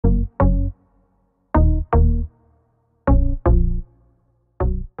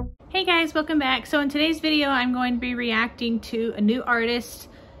Hey guys, welcome back. So in today's video, I'm going to be reacting to a new artist.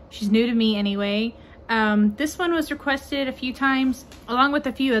 She's new to me anyway. This one was requested a few times, along with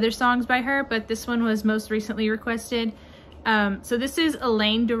a few other songs by her, but this one was most recently requested. So this is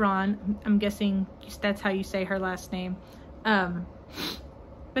Elaine Duran. I'm guessing that's how you say her last name.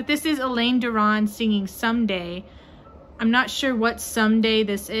 But this is Elaine Duran singing Someday. I'm not sure what Someday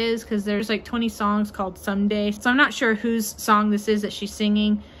this is because there's like 20 songs called Someday. So I'm not sure whose song this is that she's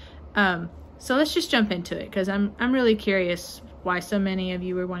singing. So let's just jump into it because I'm really curious why so many of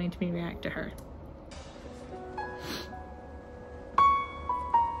you were wanting me to react to her.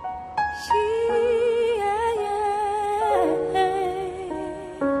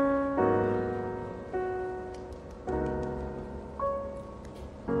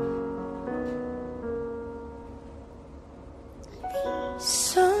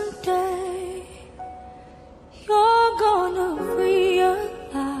 Someday you're gonna realize,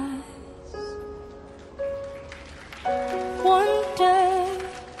 one day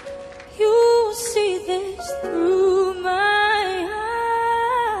you'll see this through my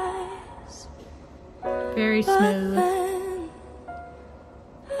eyes. Very But smooth. then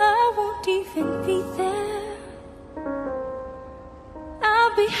I won't even be there.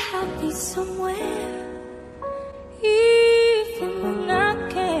 I'll be happy somewhere. Even when I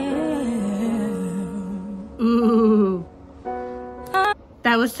can. Ooh.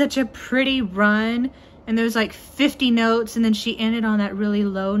 That was such a pretty run. And there was like 50 notes and then she ended on that really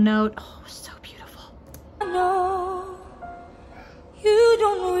low note. Oh, it was so beautiful. I know you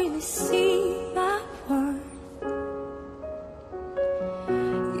don't really see my worth.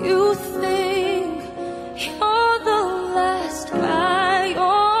 You think you're the last guy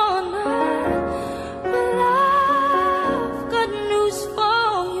on earth. Well, I've got news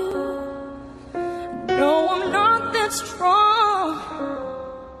for you. No, I'm not that strong,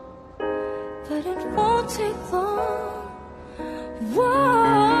 but it won't take long.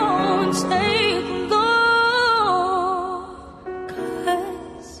 Won't take long,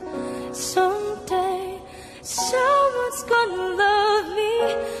 'cause someday someone's gonna love me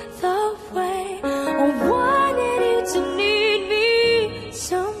the way I wanted you to need me.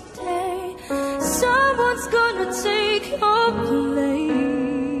 Someday someone's gonna take your place.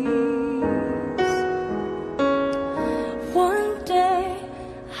 One day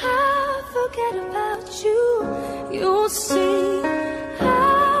I'll forget about you. You'll see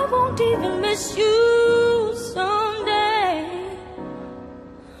I won't even miss you. Someday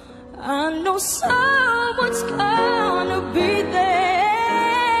I know someone's gonna be there.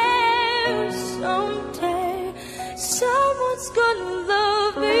 Someday someone's gonna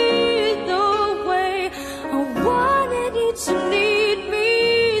love me the way I wanted you to need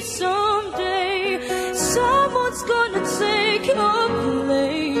me. Someday someone's gonna take your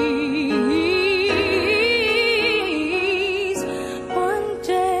place. One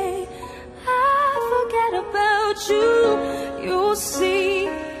day I forget about you. You'll see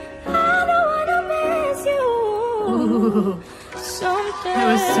I don't wanna miss you. Ooh. Someday That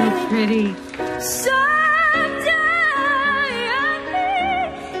was so pretty. Someday I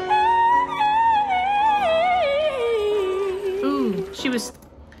need. Ooh, she was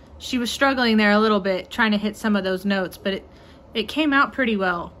struggling there a little bit trying to hit some of those notes, but it came out pretty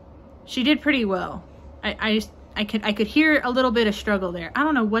well. She did pretty well. I could hear a little bit of struggle there. I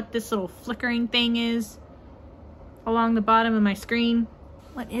don't know what this little flickering thing is along the bottom of my screen.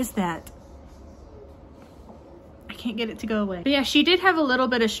 What is that? I can't get it to go away. But yeah, she did have a little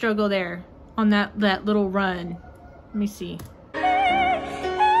bit of struggle there on that little run. Let me see.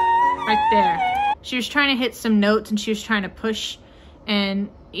 Right there. She was trying to hit some notes and she was trying to push, and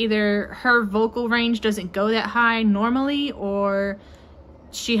either her vocal range doesn't go that high normally or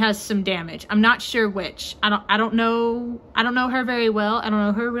she has some damage. I'm not sure which. I don't know her very well. I don't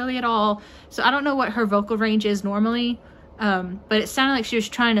know her really at all. So I don't know what her vocal range is normally. But it sounded like she was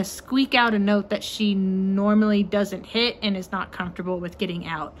trying to squeak out a note that she normally doesn't hit and is not comfortable with getting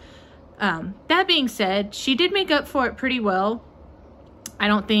out. That being said, she did make up for it pretty well. I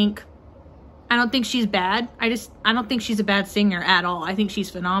don't think she's bad. I don't think she's a bad singer at all. I think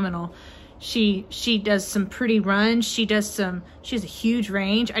she's phenomenal. She does some pretty runs. She has a huge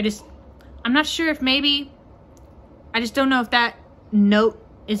range. I'm not sure if I just don't know if that note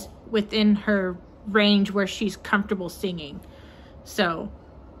is within her range where she's comfortable singing. So,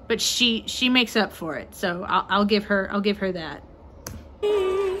 but she makes up for it. So I'll give her that.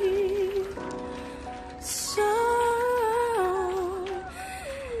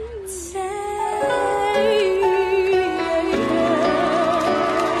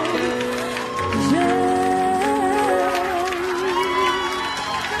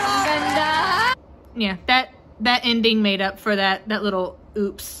 that ending made up for that little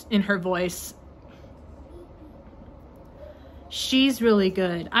oops in her voice. She's really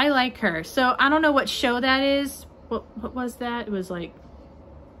good. I like her. So I don't know what show that is. What was that? It was like,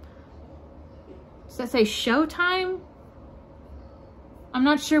 does that say Showtime? I'm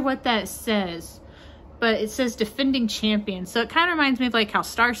not sure what that says, but it says Defending Champion. So it kind of reminds me of like how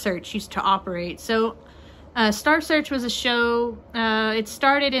Star Search used to operate. So Star Search was a show, it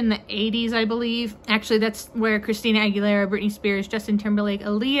started in the 80s, I believe. Actually, that's where Christina Aguilera, Britney Spears, Justin Timberlake,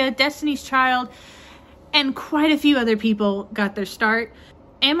 Aaliyah, Destiny's Child, and quite a few other people got their start.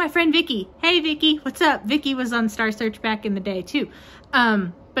 And my friend Vicky. Hey Vicky, what's up? Vicky was on Star Search back in the day too.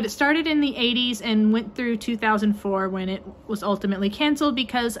 But it started in the 80s and went through 2004 when it was ultimately canceled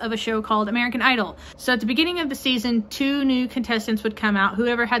because of a show called American Idol. So at the beginning of the season, 2 new contestants would come out.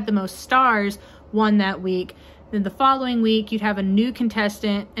 Whoever had the most stars won that week. Then the following week, you'd have a new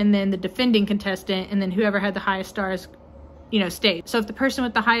contestant and then the defending contestant, and then whoever had the highest stars, you know, stayed. So if the person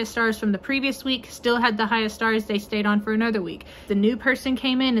with the highest stars from the previous week still had the highest stars, they stayed on for another week. The new person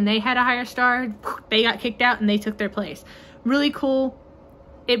came in and they had a higher star, they got kicked out and they took their place. Really cool.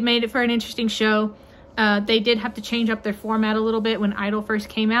 It made it for an interesting show. They did have to change up their format a little bit when Idol first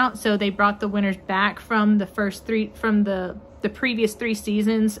came out, so they brought the winners back from the first 3, from the previous 3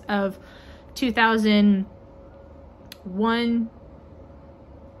 seasons of 2001,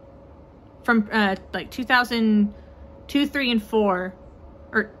 from like 2002, 3, and 4,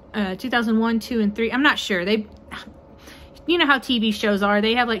 or 2001, 2, and 3. I'm not sure. They, you know how TV shows are.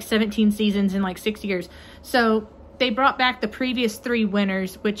 They have like 17 seasons in like 6 years. So they brought back the previous 3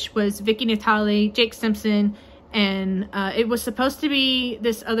 winners, which was Vicky Natali, Jake Simpson, and it was supposed to be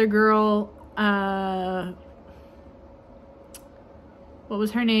this other girl, what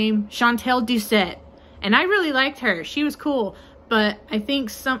was her name? Chantel Doucette. And I really liked her. She was cool. But I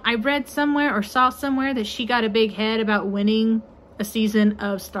think I read somewhere or saw somewhere that she got a big head about winning a season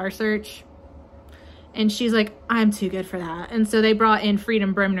of Star Search. And she's like, I'm too good for that. And so they brought in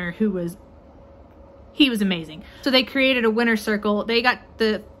Freedom Bremner, he was amazing. So they created a winner circle. They got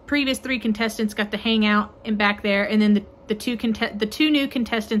the previous 3 contestants got to hang out and back there, and then the 2 new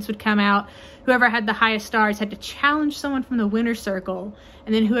contestants would come out. Whoever had the highest stars had to challenge someone from the winner circle,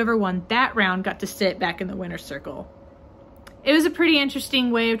 and then whoever won that round got to sit back in the winner circle. It was a pretty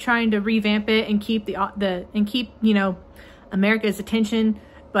interesting way of trying to revamp it and keep you know, America's attention,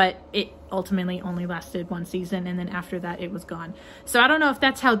 but it ultimately only lasted 1 season, and then after that it was gone. So I don't know if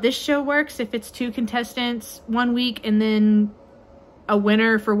that's how this show works, if it's 2 contestants 1 week and then a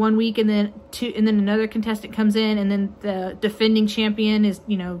winner for 1 week, and then another contestant comes in, and then the defending champion is,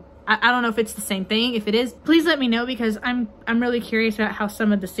 you know, I don't know if it's the same thing. If it is, please let me know, because I'm really curious about how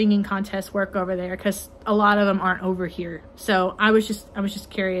some of the singing contests work over there, because a lot of them aren't over here. So I was just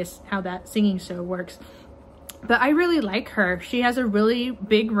curious how that singing show works. But I really like her. She has a really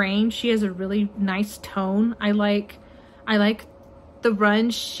big range. She has a really nice tone. I like the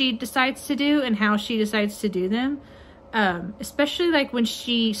runs she decides to do and how she decides to do them. Especially like when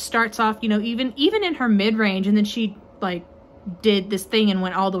she starts off, you know, even in her mid-range, and then she like did this thing and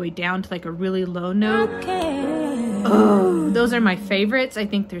went all the way down to like a really low note. Oh, those are my favorites. I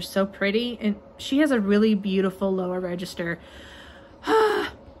think they're so pretty, and she has a really beautiful lower register.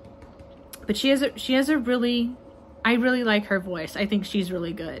 But she has a really, I really like her voice. I think she's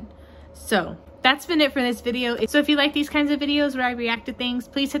really good. So that's been it for this video. So if you like these kinds of videos where I react to things,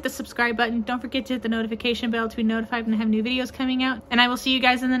 please hit the subscribe button. Don't forget to hit the notification bell to be notified when I have new videos coming out. And I will see you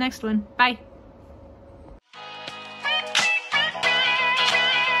guys in the next one. Bye.